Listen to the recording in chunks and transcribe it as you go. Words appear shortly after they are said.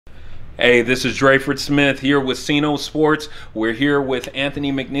Hey, this is Drayford Smith here with Cino Sports. We're here with Anthony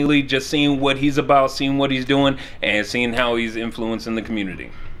McNeely, just seeing what he's about, seeing what he's doing, and seeing how he's influencing the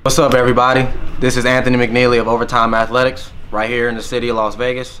community. What's up, everybody? This is Anthony McNeely of OverTime Athletics, right here in the city of Las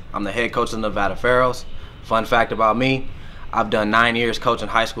Vegas. I'm the head coach of the Nevada Pharaohs. Fun fact about me, I've done 9 years coaching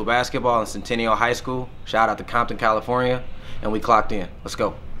high school basketball in Centennial High School. Shout out to Compton, California, and we clocked in. Let's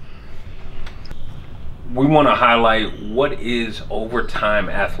go. We want to highlight what is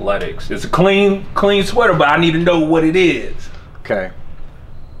OverTime Athletics. It's a clean sweater, but I need to know what it is. Okay.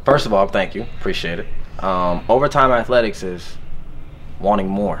 First of all, thank you. Appreciate it. OverTime Athletics is wanting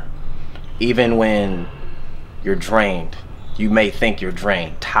more. Even when you're drained, you may think you're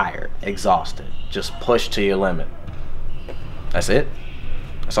drained, tired, exhausted, just pushed to your limit. That's it.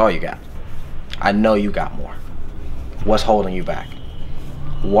 That's all you got. I know you got more. What's holding you back?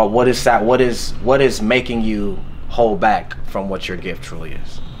 What is making you hold back from what your gift truly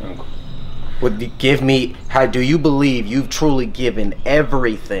is? How do you believe you've truly given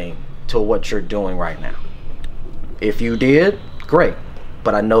everything to what you're doing right now? If you did, great,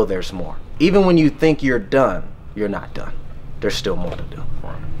 but I know there's more. Even when you think you're done, you're not done. There's still more to do.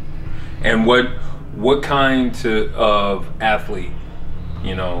 And what kind of athlete,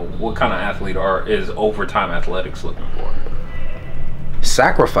 what kind of athlete is OverTime Athletics looking for?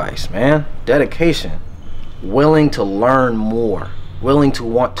 Sacrifice, man. Dedication. Willing to learn more. Willing to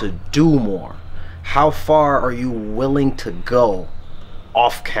want to do more. How far are you willing to go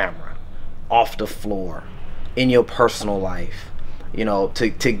off camera, off the floor, in your personal life? To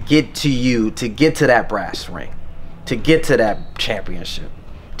get to that brass ring, to get to that championship,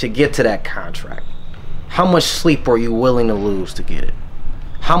 to get to that contract. How much sleep are you willing to lose to get it?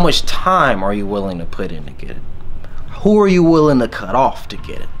 How much time are you willing to put in to get it? Who are you willing to cut off to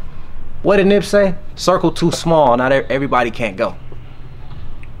get it? What did Nip say? Circle too small, not everybody can't go.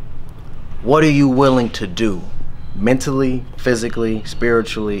 What are you willing to do mentally, physically,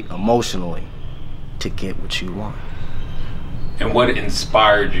 spiritually, emotionally to get what you want? And what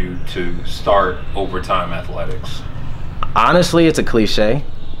inspired you to start OverTime Athletics? Honestly, it's a cliche.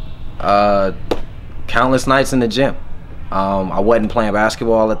 Countless nights in the gym. I wasn't playing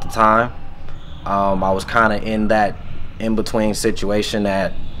basketball at the time. I was kind of in that in-between situation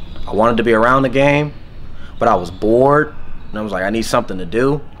that I wanted to be around the game, but I was bored, and I was like, I need something to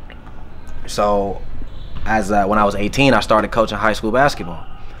do. So when I was 18, I started coaching high school basketball.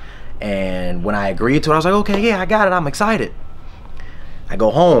 And when I agreed to it, I was like, okay, yeah, I got it. I'm excited. I go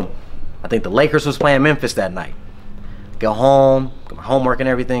home. I think the Lakers was playing Memphis that night. Go home, get my homework and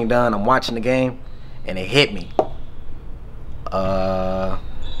everything done. I'm watching the game, and it hit me.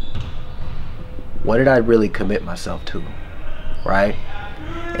 What did I really commit myself to, right?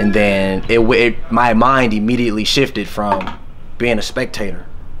 And then my mind immediately shifted from being a spectator,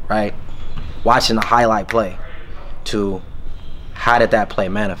 right, watching the highlight play, to how did that play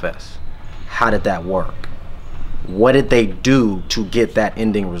manifest? How did that work? What did they do to get that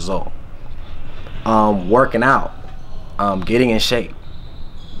ending result? Working out, getting in shape,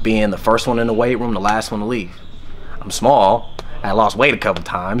 being the first one in the weight room, the last one to leave. I'm small. I lost weight a couple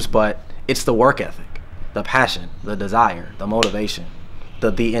times, but it's the work ethic, the passion, the desire, the motivation,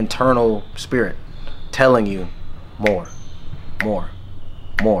 the internal spirit telling you more, more,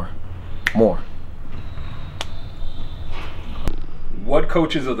 more, more. What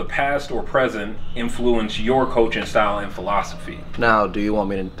coaches of the past or present influence your coaching style and philosophy? Now, do you want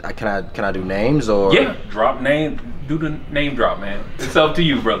me to, can I do names or? Yeah, do the name drop, man. It's up to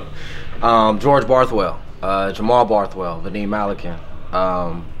you, brother. George Barthwell, Jamal Barthwell, Vadim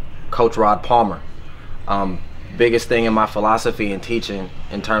Malikan, Coach Rod Palmer. Biggest thing in my philosophy and teaching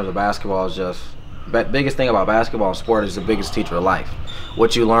in terms of basketball is biggest thing about basketball and sport is the biggest teacher of life.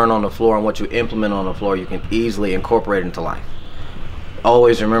 What you learn on the floor and what you implement on the floor, you can easily incorporate into life.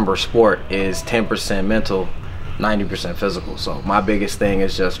 Always remember, sport is 10% mental, 90% physical. So my biggest thing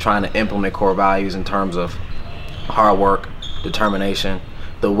is just trying to implement core values in terms of hard work, determination,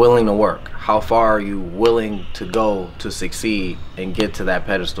 the willing to work. How far are you willing to go to succeed and get to that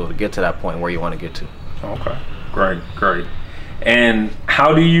pedestal, to get to that point where you want to get to? Okay, great. And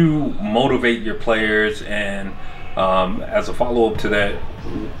how do you motivate your players? And as a follow-up to that,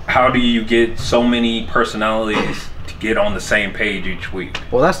 how do you get so many personalities to get on the same page each week?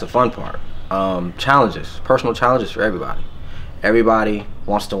 Well, that's the fun part. Challenges, personal challenges for everybody. Everybody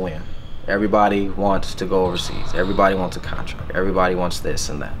wants to win. Everybody wants to go overseas. Everybody wants a contract. Everybody wants this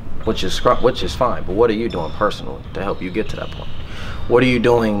and that, which is fine. But what are you doing personally to help you get to that point? What are you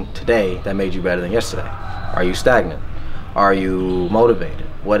doing today that made you better than yesterday? Are you stagnant? Are you motivated?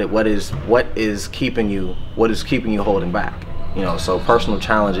 What is keeping you holding back? You know, so personal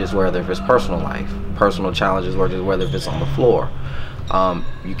challenges, whether if it's personal life, personal challenges, whether if it's on the floor.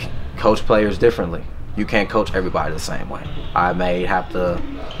 You can coach players differently. You can't coach everybody the same way. I may have to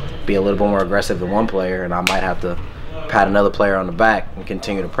be a little bit more aggressive than one player, and I might have to pat another player on the back and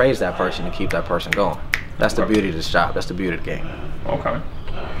continue to praise that person and keep that person going. That's the beauty of this job. That's the beauty of the game. Okay.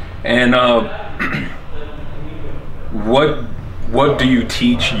 And what do you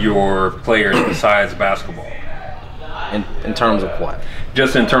teach your players besides basketball? In terms of what?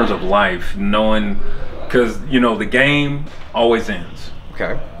 Just in terms of life, knowing, because, you know, the game always ends.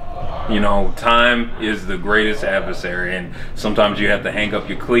 Okay. You know, time is the greatest adversary, and sometimes you have to hang up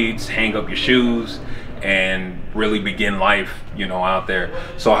your cleats, hang up your shoes, and really begin life, you know, out there.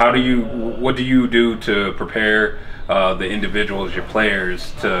 So what do you do to prepare the individuals, your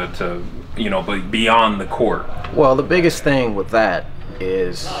players, to you know, but beyond the court? Well, the biggest thing with that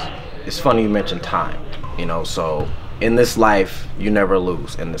is, it's funny you mentioned time. You know, so in this life, you never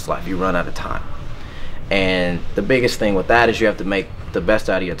lose. In this life, you run out of time. And the biggest thing with that is you have to make the best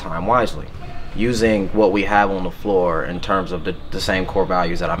out of your time wisely, using what we have on the floor in terms of the same core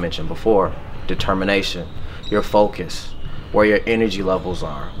values that I mentioned before: determination, your focus, where your energy levels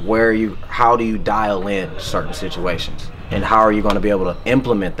are, how do you dial in certain situations, and how are you going to be able to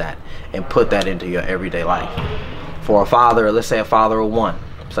implement that and put that into your everyday life. For a father, let's say a father of one,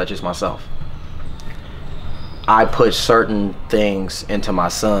 such as myself, I put certain things into my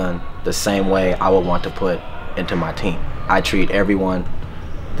son the same way I would want to put into my team. I treat everyone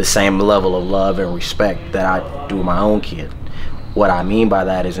the same level of love and respect that I do my own kid. What I mean by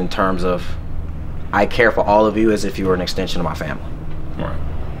that is in terms of, I care for all of you as if you were an extension of my family. Right.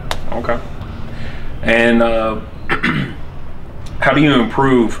 Okay. And how do you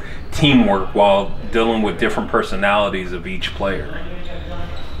improve teamwork while dealing with different personalities of each player?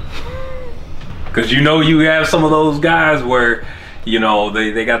 Because you know you have some of those guys where, you know,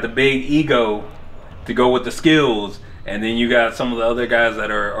 they got the big ego to go with the skills, and then you got some of the other guys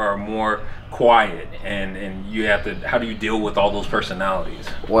that are more quiet, and you have to, how do you deal with all those personalities?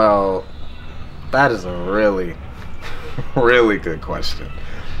 Well, that is a really, really good question.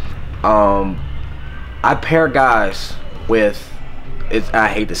 I pair guys with, I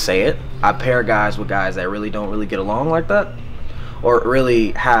hate to say it, I pair guys with guys that really don't really get along like that, or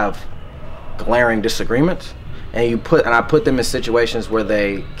really have glaring disagreements, and I put them in situations where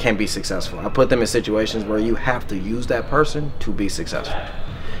they can be successful. I put them in situations where you have to use that person to be successful,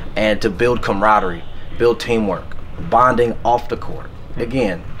 and to build camaraderie, build teamwork, bonding off the court.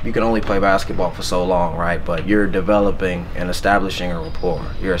 Again, you can only play basketball for so long, right? But you're developing and establishing a rapport.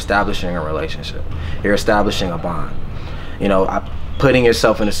 You're establishing a relationship. You're establishing a bond. You know, putting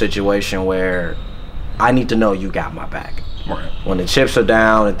yourself in a situation where I need to know you got my back. Right. When the chips are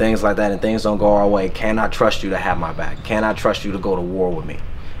down and things like that, and things don't go our way, can I trust you to have my back? Can I trust you to go to war with me?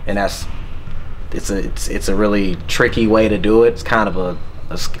 And it's a really tricky way to do it. It's kind of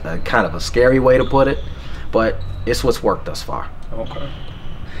a scary way to put it, but it's what's worked thus far. Okay.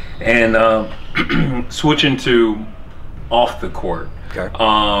 And switching to off the court,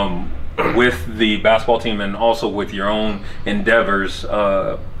 okay. With the basketball team and also with your own endeavors,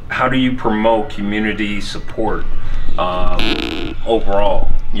 how do you promote community support overall?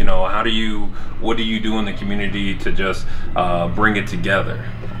 You know, what do you do in the community to just bring it together?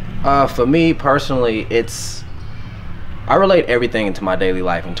 For me personally, I relate everything into my daily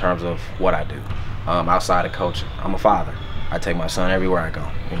life in terms of what I do outside of coaching. I'm a father. I take my son everywhere I go.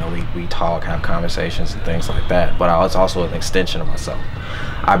 You know, we talk, have conversations and things like that, but it's also an extension of myself.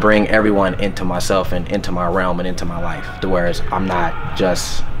 I bring everyone into myself and into my realm and into my life, to whereas I'm not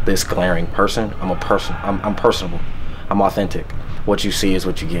just this glaring person. I'm a person. I'm personable. I'm authentic. What you see is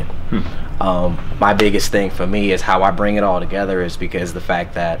what you get. My biggest thing for me is how I bring it all together is because the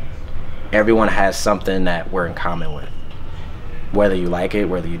fact that everyone has something that we're in common with. Whether you like it,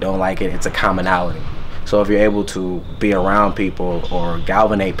 whether you don't like it, it's a commonality. So if you're able to be around people or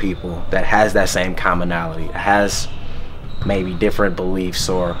galvanate people that has that same commonality, has maybe different beliefs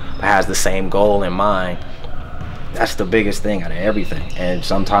or has the same goal in mind, that's the biggest thing out of everything. And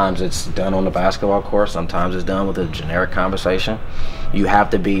sometimes it's done on the basketball court, sometimes it's done with a generic conversation. You have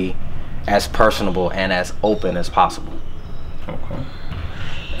to be as personable and as open as possible. Okay.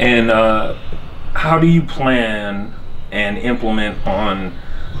 And how do you plan and implement on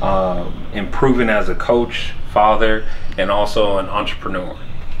improving as a coach, father, and also an entrepreneur?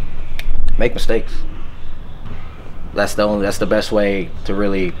 Make mistakes. That's the best way to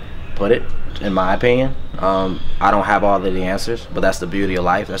really put it, in my opinion. I don't have all of the answers, but that's the beauty of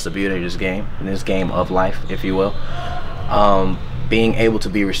life. That's the beauty of this game of life, if you will. Being able to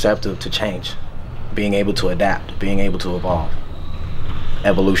be receptive to change. being able to adapt, being able to evolve,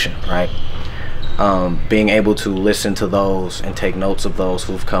 evolution, right? Being able to listen to those and take notes of those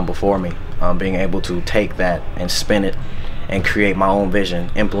who've come before me, being able to take that and spin it and create my own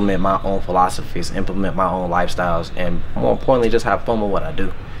vision, implement my own philosophies, implement my own lifestyles, and more importantly, just have fun with what I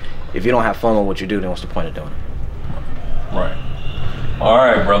do. If you don't have fun with what you do, then what's the point of doing it? Right. All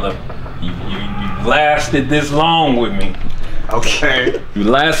right, brother. You lasted this long with me. Okay. You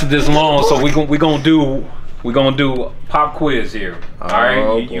lasted this long, so we gonna do a pop quiz here. All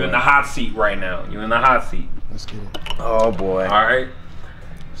right. You in the hot seat right now. You in the hot seat. Let's get it. Oh boy. All right.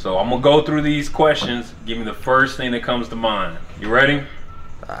 So I'm gonna go through these questions. Give me the first thing that comes to mind. You ready?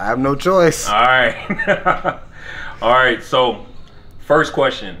 I have no choice. All right. All right. So, first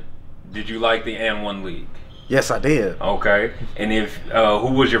question: did you like the N1 League? Yes, I did. Okay. And if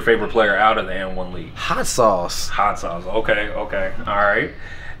who was your favorite player out of the N1 League? Hot sauce. Hot sauce. Okay. Okay. All right.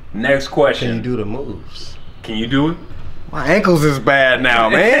 Next question. Can you do the moves? Can you do it? My ankles is bad now,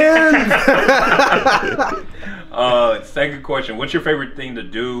 man. Second question: what's your favorite thing to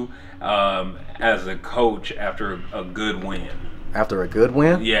do as a coach after a good win? After a good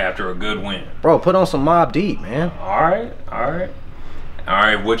win? Yeah, after a good win. Bro, put on some Mobb Deep, man. All right, all right, all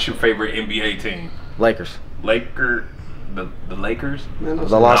right. What's your favorite NBA team? Lakers. The Lakers? Man,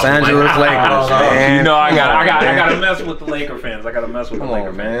 The Los Angeles Lakers, man. You know I gotta mess with the Laker fans. I gotta mess with the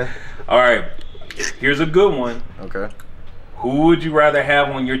Laker fans. All right, here's a good one. Okay. Who would you rather have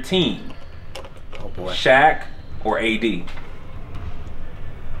on your team? Oh boy. Shaq or AD?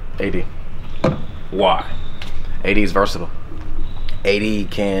 AD. Why? AD is versatile. AD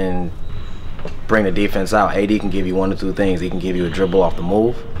can bring the defense out. AD can give you one or two things. He can give you a dribble off the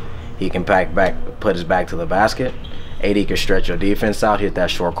move. He can put his back to the basket. AD can stretch your defense out, hit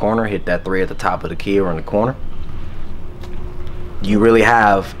that short corner, hit that three at the top of the key or in the corner. You really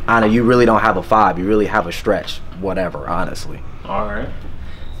don't have a five. You really have a stretch, whatever, honestly. All right.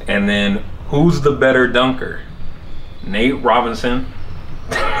 And then, who's the better dunker? Nate Robinson,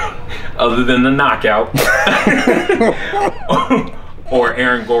 other than the knockout, or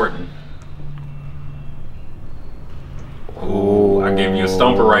Aaron Gordon? Ooh, I gave you a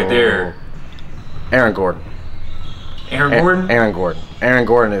stumper right there. Aaron Gordon. Aaron Gordon? Aaron Gordon. Aaron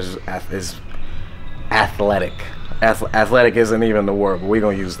Gordon is athletic. Athletic isn't even the word, but we're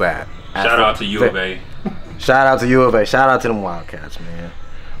going to use that. Shout out to U of A. Shout out to U of A. Shout out to them Wildcats, man.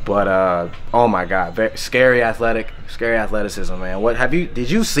 But oh my God, scary athleticism, man. Did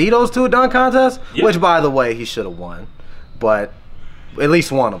you see those two dunk contests? Yeah. Which, by the way, he should have won, but at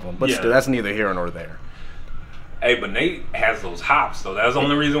least one of them. But still, that's neither here nor there. Hey, but Nate has those hops, though. That's the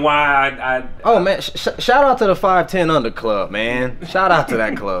only reason why Oh man, shout out to the 5'10" under club, man. Shout out to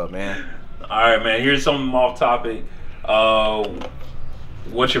that club, man. All right, man. Here's something off topic.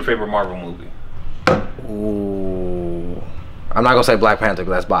 What's your favorite Marvel movie? Ooh, I'm not gonna say Black Panther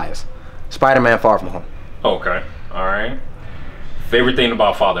because that's biased. Spider-Man: Far From Home. Okay, all right. Favorite thing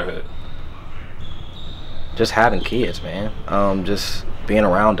about fatherhood? Just having kids, man. Just being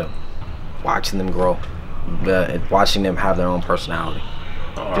around them, watching them grow, watching them have their own personality.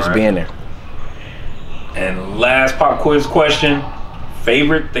 Just being there. And last pop quiz question: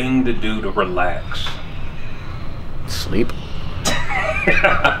 favorite thing to do to relax? Sleep.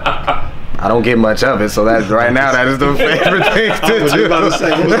 I don't get much of it, so that right now that is the favorite thing to do. I was about to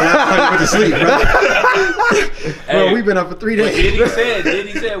say, when was the last time you went to sleep, bro? Bro, we've been up for 3 days. Did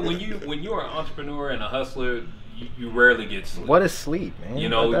he said when you're an entrepreneur and a hustler, you rarely get sleep. What is sleep, man? You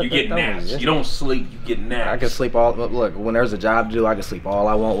know, you get naps. You don't sleep, you get naps. I can sleep all. Look, when there's a job to do, I can sleep all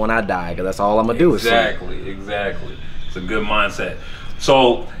I want when I die, because that's all I'm gonna do is sleep. Exactly. It's a good mindset.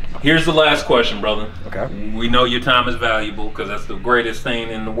 So here's the last question, brother. Okay. We know your time is valuable because that's the greatest thing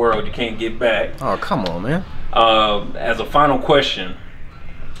in the world. You can't get back. Oh, come on, man. As a final question,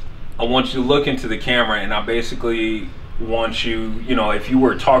 I want you to look into the camera, and I basically want you, if you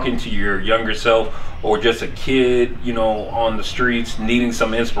were talking to your younger self or just a kid, on the streets needing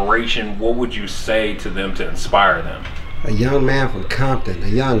some inspiration, what would you say to them to inspire them? A young man from Compton, a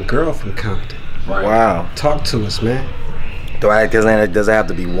young girl from Compton. Right. Wow. Talk to us, man. Does it have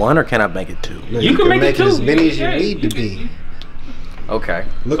to be one, or can I make it two? No, you can make it two. As many as you need to be. Okay.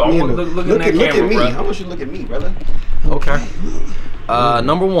 Look at me. Bro. I want you to look at me, brother. Okay.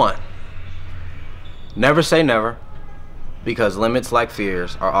 Number one. Never say never, because limits like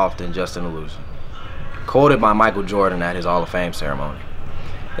fears are often just an illusion. Quoted by Michael Jordan at his Hall of Fame ceremony.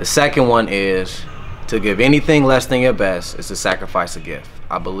 The second one is, to give anything less than your best is to sacrifice a gift.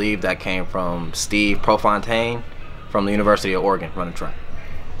 I believe that came from Steve Profontaine from the University of Oregon, running track.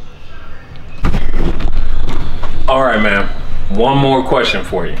 All right, man. One more question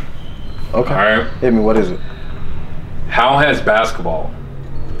for you. Okay. All right. Hit me. What is it? How has basketball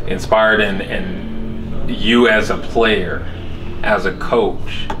inspired in you as a player, as a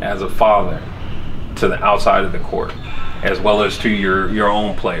coach, as a father, to the outside of the court, as well as to your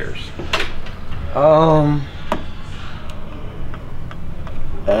own players?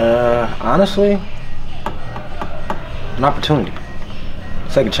 Honestly, an opportunity,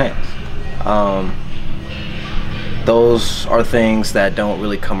 second chance. Those are things that don't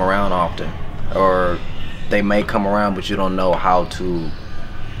really come around often, or they may come around, but you don't know how to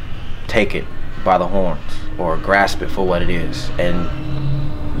take it by the horns or grasp it for what it is and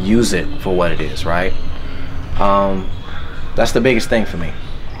use it for what it is, right? That's the biggest thing for me.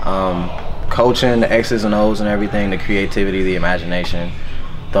 Coaching, the X's and O's and everything, the creativity, the imagination,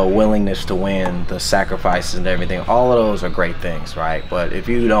 the willingness to win, the sacrifices and everything, all of those are great things, right? But if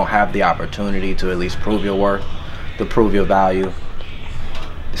you don't have the opportunity to at least prove your worth, to prove your value,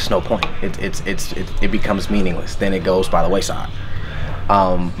 it's no point. It becomes meaningless. Then it goes by the wayside.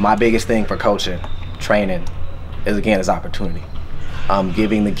 My biggest thing for coaching, training, is opportunity.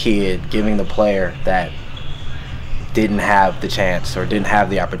 Giving the player that didn't have the chance or didn't have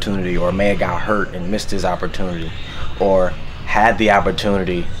the opportunity or may have got hurt and missed his opportunity, or had the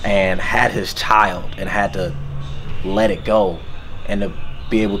opportunity and had his child and had to let it go, and to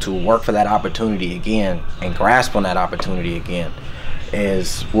be able to work for that opportunity again and grasp on that opportunity again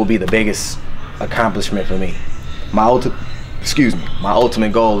will be the biggest accomplishment for me. My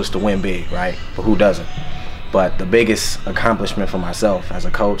ultimate goal is to win big, right? But who doesn't? But the biggest accomplishment for myself as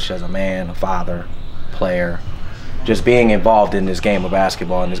a coach, as a man, a father, player, just being involved in this game of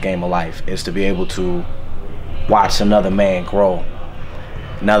basketball, in this game of life, is to be able to watch another man grow,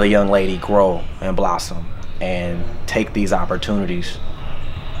 another young lady grow and blossom, and take these opportunities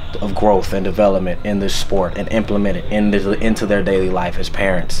of growth and development in this sport and implement it into their daily life as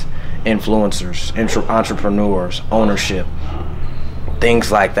parents, influencers, entrepreneurs, ownership,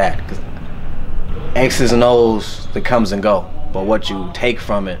 things like that. 'Cause X's and O's that comes and go, but what you take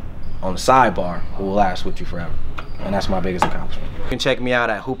from it on the sidebar will last with you forever. And that's my biggest accomplishment. You can check me out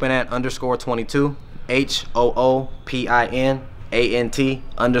at hoopinant_22,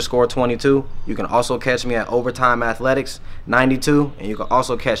 HOOPINANT_22. You can also catch me at Overtime Athletics 92, and you can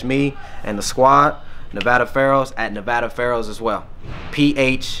also catch me and the squad, Nevada Pharaohs, at Nevada Pharaohs as well.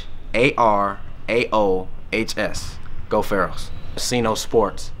 PHARAOHS. Go Pharaohs. Casino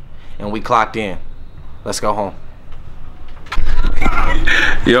Sports, and we clocked in. Let's go home.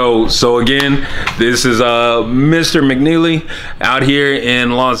 Yo, so again, this is Mr. McNeely out here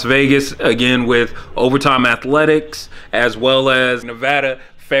in Las Vegas, again with Overtime Athletics, as well as Nevada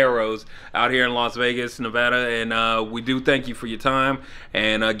Pharaohs out here in Las Vegas, Nevada. And we do thank you for your time.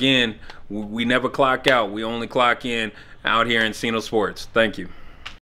 And again, we never clock out. We only clock in out here in Casino Sports. Thank you.